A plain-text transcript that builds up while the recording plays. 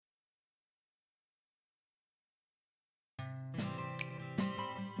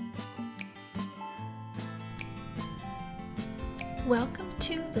Welcome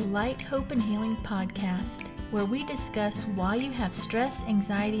to the Light, Hope, and Healing podcast, where we discuss why you have stress,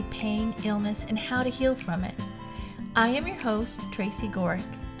 anxiety, pain, illness, and how to heal from it. I am your host, Tracy Gorick.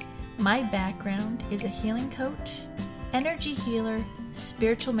 My background is a healing coach, energy healer,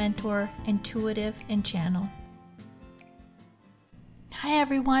 spiritual mentor, intuitive, and channel. Hi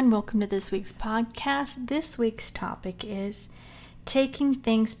everyone, welcome to this week's podcast. This week's topic is taking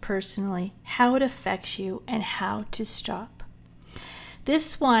things personally, how it affects you, and how to stop.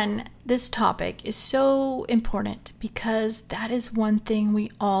 This topic is so important because that is one thing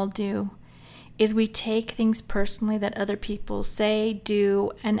we all do, is we take things personally that other people say,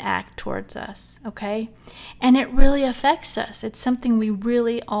 do, and act towards us, okay? And it really affects us. It's something we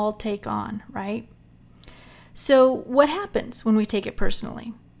really all take on, right? So what happens when we take it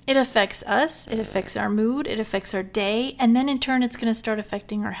personally? It affects us, it affects our mood, it affects our day, and then in turn it's going to start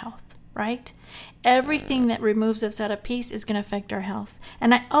affecting our health, right? Everything that removes us out of peace is going to affect our health.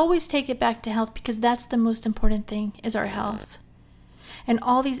 And I always take it back to health because that's the most important thing, is our health. And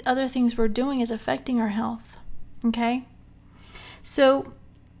all these other things we're doing is affecting our health, okay? So,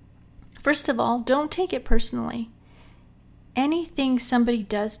 first of all, don't take it personally. Anything somebody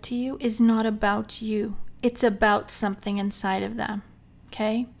does to you is not about you. It's about something inside of them,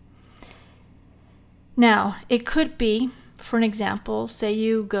 okay? Now, it could be, for an example, say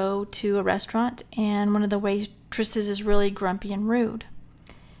you go to a restaurant and one of the waitresses is really grumpy and rude.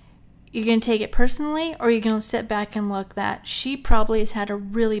 You're going to take it personally, or you're going to sit back and look that she probably has had a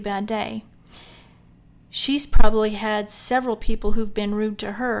really bad day. She's probably had several people who've been rude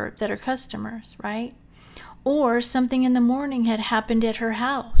to her that are customers, right? Or something in the morning had happened at her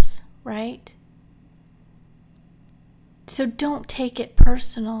house, right? So don't take it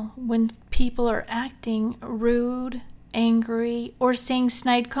personal when people are acting rude, angry, or saying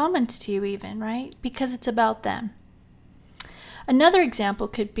snide comments to you even, right? Because it's about them. Another example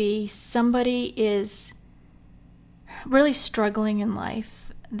could be somebody is really struggling in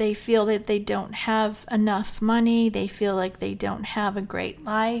life. They feel that they don't have enough money. They feel like they don't have a great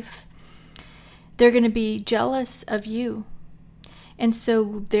life. They're going to be jealous of you. And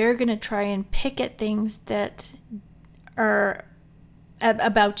so they're going to try and pick at things that are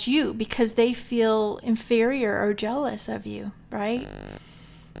about you because they feel inferior or jealous of you, right?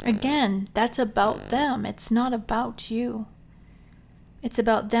 Again, that's about them. It's not about you. It's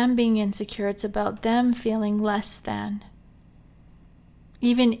about them being insecure. It's about them feeling less than.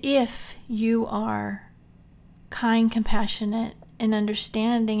 Even if you are kind, compassionate, and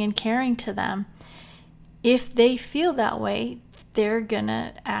understanding and caring to them, if they feel that way, they're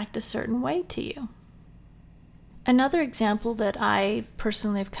gonna act a certain way to you. Another example that I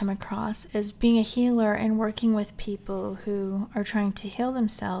personally have come across is being a healer and working with people who are trying to heal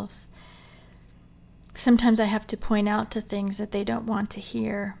themselves. Sometimes I have to point out to things that they don't want to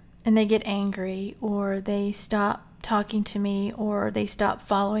hear, and they get angry, or they stop talking to me, or they stop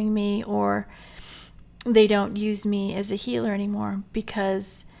following me, or they don't use me as a healer anymore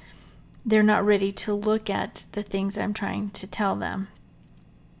because they're not ready to look at the things I'm trying to tell them.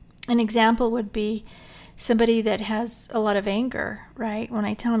 An example would be somebody that has a lot of anger, right? When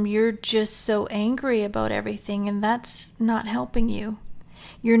I tell them, you're just so angry about everything, and that's not helping you.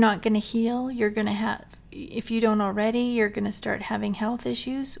 You're not going to heal. You're going to have, if you don't already, you're going to start having health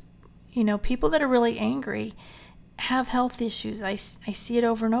issues. You know, people that are really angry have health issues. I see it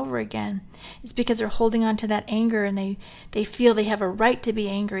over and over again. It's because they're holding on to that anger, and they feel they have a right to be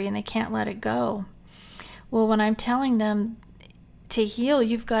angry, and they can't let it go. Well, when I'm telling them to heal,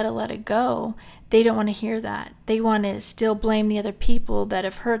 you've got to let it go, they don't want to hear that. They want to still blame the other people that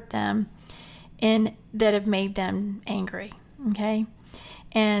have hurt them and that have made them angry, okay?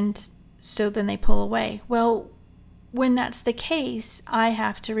 And so then they pull away. Well, when that's the case, I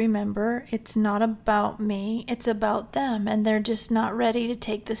have to remember it's not about me, it's about them, and they're just not ready to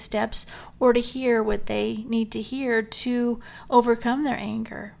take the steps or to hear what they need to hear to overcome their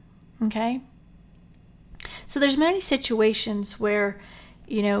anger, okay? So there's many situations where,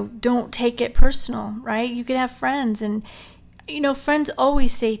 don't take it personal, right? You could have friends, and, friends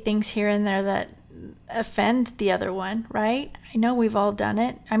always say things here and there that offend the other one, right? I know we've all done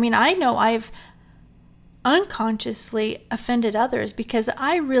it. I mean, I know I've unconsciously offended others because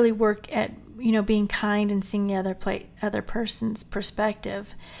I really work at, being kind and seeing the other person's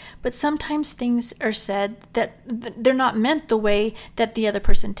perspective. But sometimes things are said that they're not meant the way that the other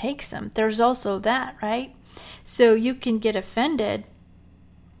person takes them. There's also that, right? So you can get offended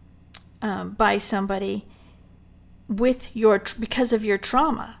by somebody because of your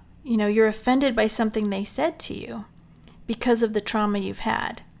trauma. You're offended by something they said to you because of the trauma you've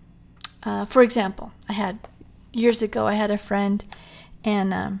had. For example, I had years ago, I had a friend,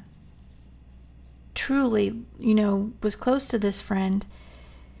 and truly, was close to this friend.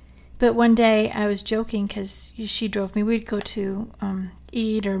 But one day I was joking because she drove me. We'd go to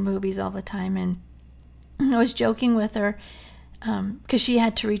eat or movies all the time, and I was joking with her because she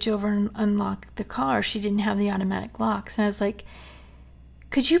had to reach over and unlock the car. She didn't have the automatic locks. And I was like,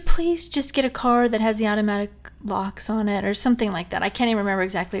 could you please just get a car that has the automatic locks on it or something like that? I can't even remember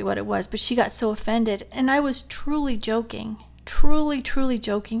exactly what it was, but she got so offended. And I was truly joking, truly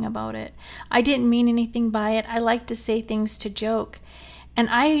joking about it. I didn't mean anything by it. I like to say things to joke. And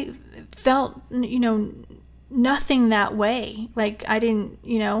I felt, nothing that way. Like I didn't,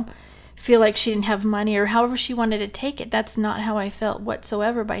 feel like she didn't have money or however she wanted to take it. That's not how I felt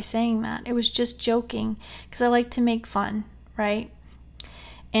whatsoever by saying that. It was just joking because I like to make fun, right?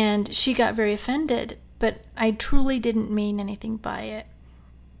 And she got very offended, but I truly didn't mean anything by it.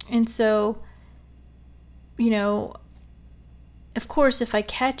 And so, of course, if I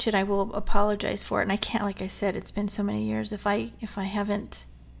catch it, I will apologize for it. And I can't, like I said, it's been so many years. If I haven't,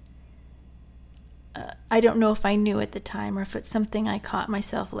 I don't know if I knew at the time or if it's something I caught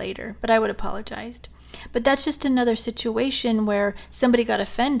myself later, but I would apologize. But that's just another situation where somebody got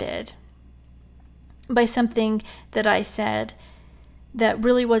offended by something that I said that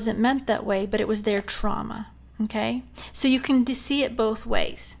really wasn't meant that way, but it was their trauma, okay? So you can see it both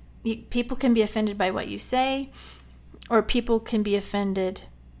ways. People can be offended by what you say, or people can be offended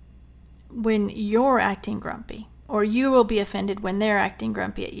when you're acting grumpy, or you will be offended when they're acting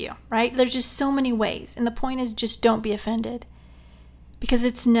grumpy at you, right? There's just so many ways, and the point is just don't be offended, because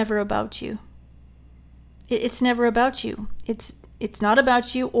it's never about you. It's never about you. It's not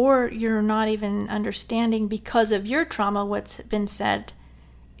about you, or you're not even understanding because of your trauma what's been said.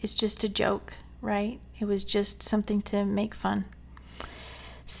 It's just a joke, right? It was just something to make fun.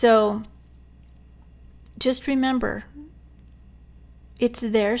 So just remember, it's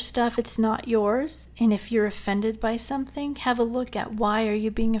their stuff, it's not yours. And if you're offended by something, have a look at why are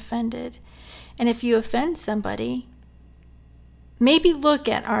you being offended. And if you offend somebody, maybe look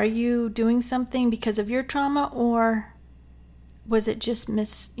at, are you doing something because of your trauma, or was it just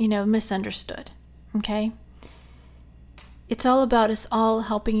misunderstood? Okay? It's all about us all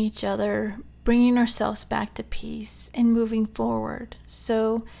helping each other, bringing ourselves back to peace and moving forward.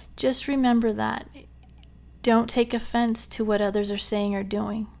 So just remember that. Don't take offense to what others are saying or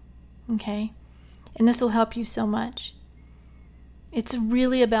doing. Okay? And this will help you so much. It's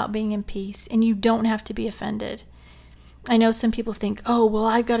really about being in peace, and you don't have to be offended. I know some people think, oh, well,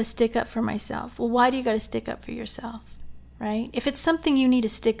 I've got to stick up for myself. Well, why do you got to stick up for yourself? Right? If it's something you need to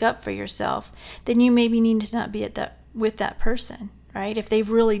stick up for yourself, then you maybe need to not be with that person, right? If they've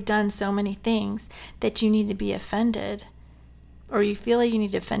really done so many things that you need to be offended, or you feel like you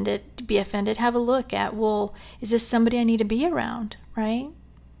need to be offended, have a look at, well, is this somebody I need to be around, right?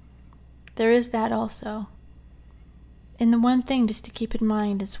 There is that also. And the one thing just to keep in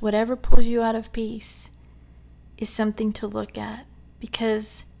mind is whatever pulls you out of peace is something to look at,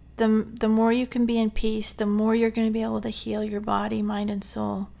 because the more you can be in peace, the more you're going to be able to heal your body, mind, and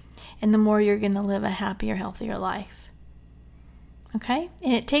soul, and the more you're going to live a happier, healthier life. Okay?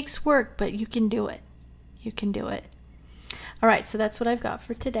 And it takes work, but you can do it. You can do it. All right, so that's what I've got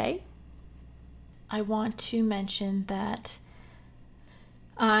for today. I want to mention that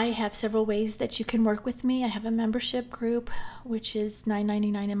I have several ways that you can work with me. I have a membership group, which is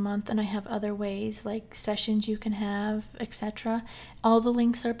 $9.99 a month, and I have other ways like sessions you can have, etc. All the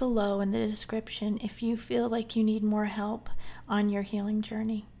links are below in the description if you feel like you need more help on your healing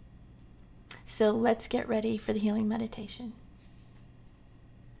journey. So let's get ready for the healing meditation.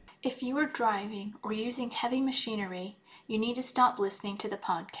 If you are driving or using heavy machinery, you need to stop listening to the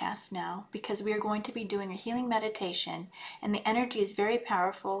podcast now, because we are going to be doing a healing meditation, and the energy is very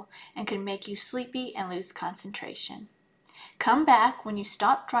powerful and can make you sleepy and lose concentration. Come back when you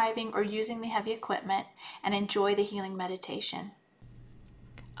stop driving or using the heavy equipment and enjoy the healing meditation.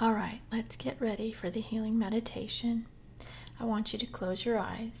 All right, let's get ready for the healing meditation. I want you to close your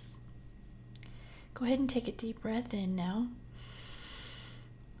eyes. Go ahead and take a deep breath in now.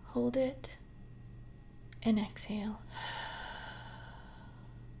 Hold it and exhale.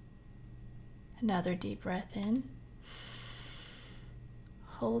 Another deep breath in.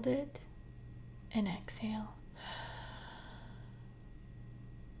 Hold it and exhale.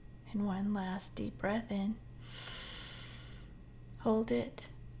 And one last deep breath in. Hold it.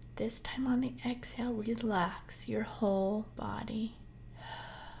 This time on the exhale, relax your whole body.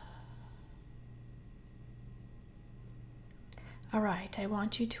 All right, I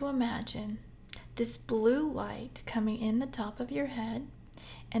want you to imagine this blue light coming in the top of your head,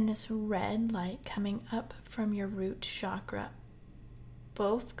 and this red light coming up from your root chakra,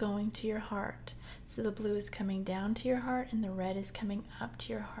 both going to your heart. So the blue is coming down to your heart and the red is coming up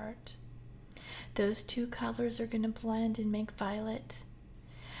to your heart. Those two colors are going to blend and make violet.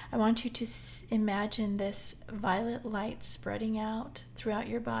 I want you to imagine this violet light spreading out throughout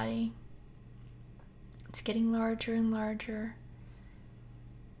your body. It's getting larger and larger.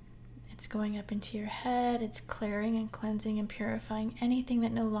 It's going up into your head. It's clearing and cleansing and purifying anything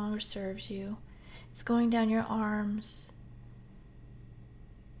that no longer serves you. It's going down your arms,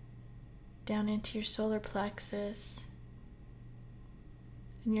 down into your solar plexus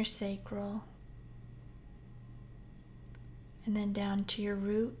and your sacral, and then down to your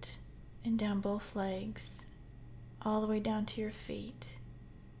root and down both legs, all the way down to your feet.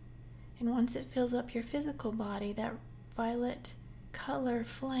 And once it fills up your physical body, that violet color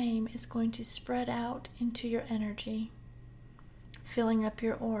flame is going to spread out into your energy, filling up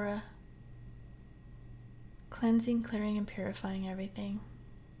your aura, cleansing, clearing, and purifying everything.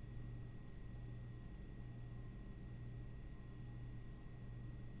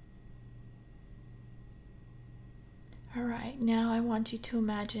 All right, now I want you to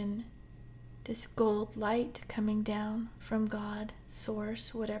imagine this gold light coming down from God,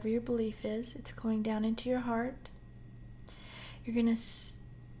 Source, whatever your belief is. It's going down into your heart. You're going to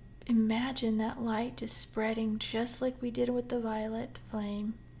imagine that light just spreading just like we did with the violet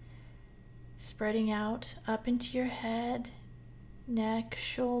flame, spreading out up into your head, neck,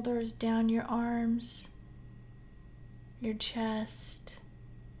 shoulders, down your arms, your chest,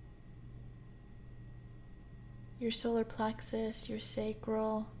 your solar plexus, your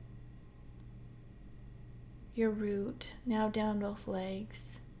sacral, your root, now down both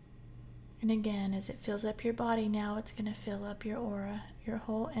legs. And again, as it fills up your body, now it's going to fill up your aura, your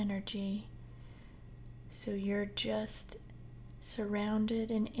whole energy. So you're just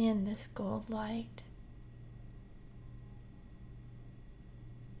surrounded and in this gold light.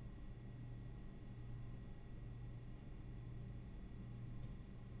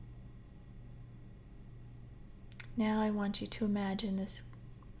 Now I want you to imagine this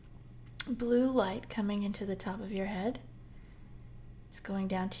blue light coming into the top of your head. It's going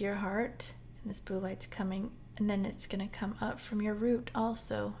down to your heart, and this blue light's coming, and then it's going to come up from your root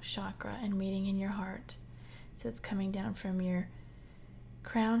also chakra and meeting in your heart. So it's coming down from your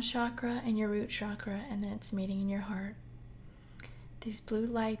crown chakra and your root chakra, and then it's meeting in your heart. These blue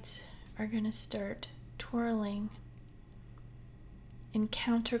lights are going to start twirling in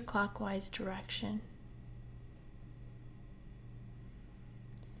counterclockwise direction.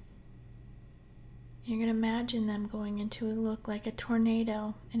 You're going to imagine them going into a look like a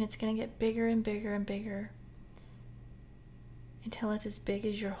tornado, and it's going to get bigger and bigger and bigger until it's as big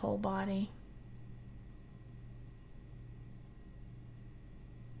as your whole body.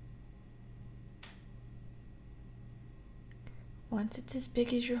 Once it's as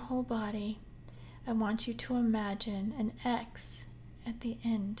big as your whole body, I want you to imagine an X at the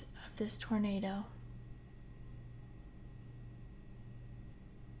end of this tornado.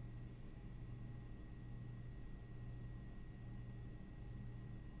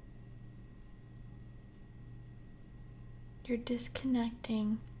 You're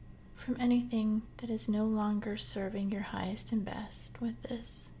disconnecting from anything that is no longer serving your highest and best with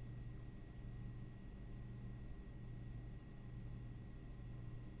this.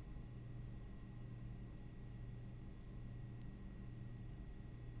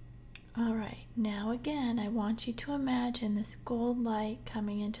 All right, now again, I want you to imagine this gold light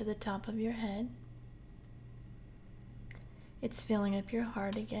coming into the top of your head. It's filling up your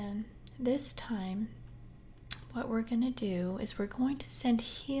heart again. This time, what we're going to do is we're going to send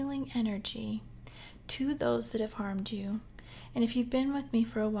healing energy to those that have harmed you. And if you've been with me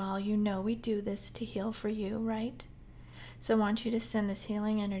for a while, you know we do this to heal for you, right? So I want you to send this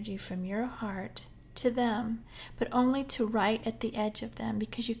healing energy from your heart to them, but only to right at the edge of them,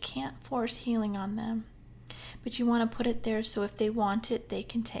 because you can't force healing on them. But you want to put it there so if they want it, they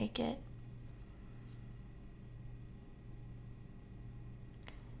can take it.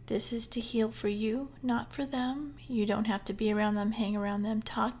 This is to heal for you, not for them. You don't have to be around them, hang around them,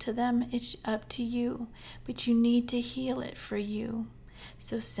 talk to them. It's up to you. But you need to heal it for you.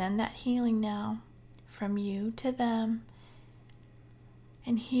 So send that healing now from you to them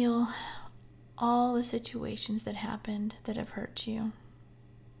and heal all the situations that happened that have hurt you.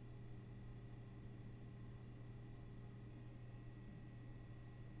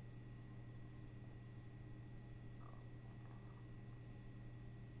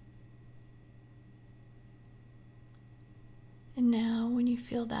 And now when you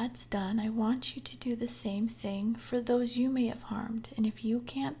feel that's done, I want you to do the same thing for those you may have harmed. And if you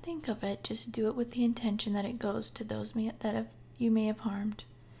can't think of it, just do it with the intention that it goes to those you may have harmed.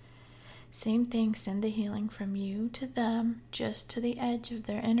 Same thing, send the healing from you to them, just to the edge of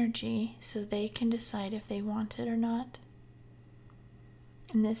their energy, so they can decide if they want it or not.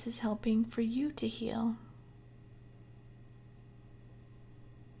 And this is helping for you to heal.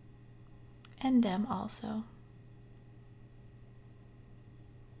 And them also.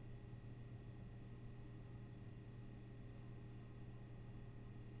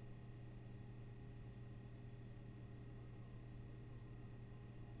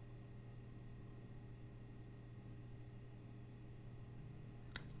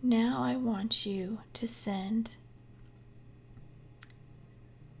 Now I want you to send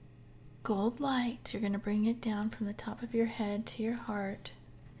gold light. You're going to bring it down from the top of your head to your heart.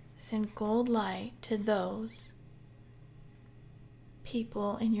 Send gold light to those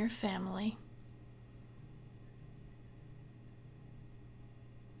people in your family.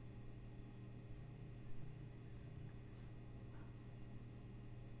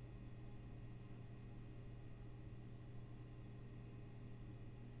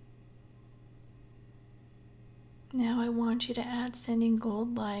 Now I want you to add sending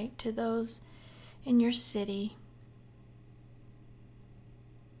gold light to those in your city.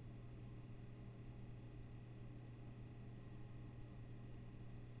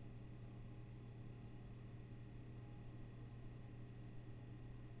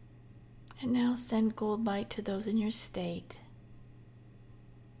 And now send gold light to those in your state.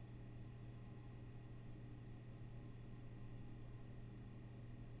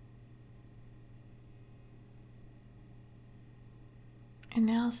 And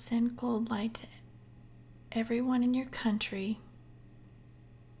now send gold light to everyone in your country.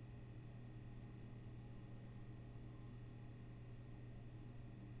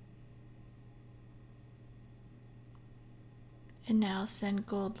 And now send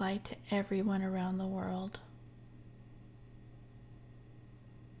gold light to everyone around the world.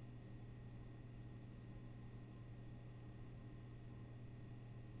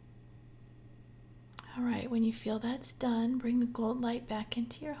 All right, when you feel that's done, bring the gold light back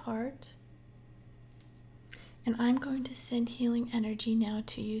into your heart. And I'm going to send healing energy now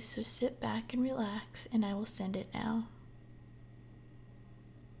to you, so sit back and relax, and I will send it now.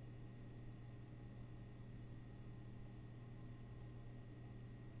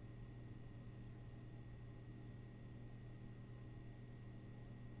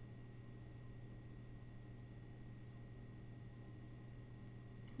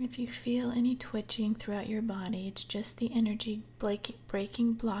 If you feel any twitching throughout your body, it's just the energy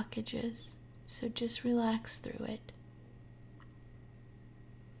breaking blockages. So just relax through it.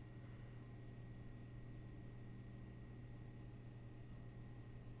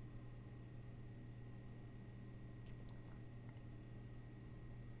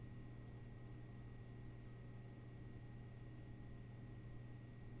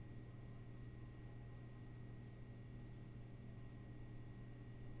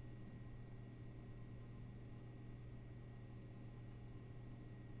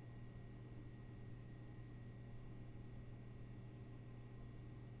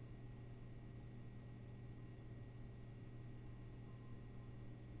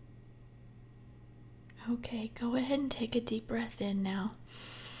 Okay, go ahead and take a deep breath in now.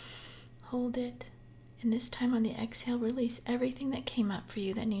 Hold it. And this time on the exhale, release everything that came up for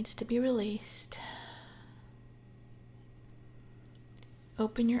you that needs to be released.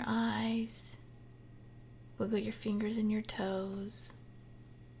 Open your eyes. Wiggle your fingers and your toes.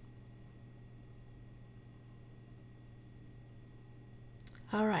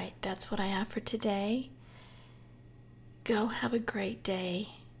 All right, that's what I have for today. Go have a great day.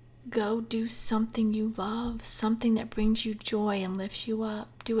 Go do something you love, something that brings you joy and lifts you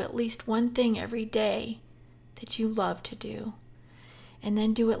up. Do at least one thing every day that you love to do. And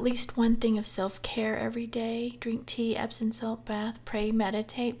then do at least one thing of self-care every day. Drink tea, Epsom salt bath, pray,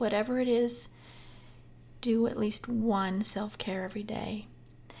 meditate, whatever it is. Do at least one self-care every day.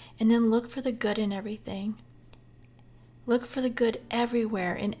 And then look for the good in everything. Look for the good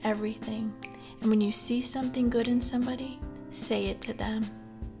everywhere in everything. And when you see something good in somebody, say it to them.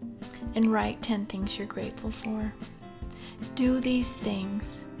 And write 10 things you're grateful for. Do these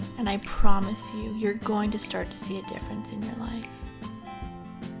things, and I promise you, you're going to start to see a difference in your life.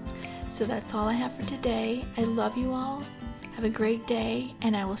 So that's all I have for today. I love you all. Have a great day,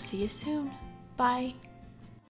 and I will see you soon. Bye.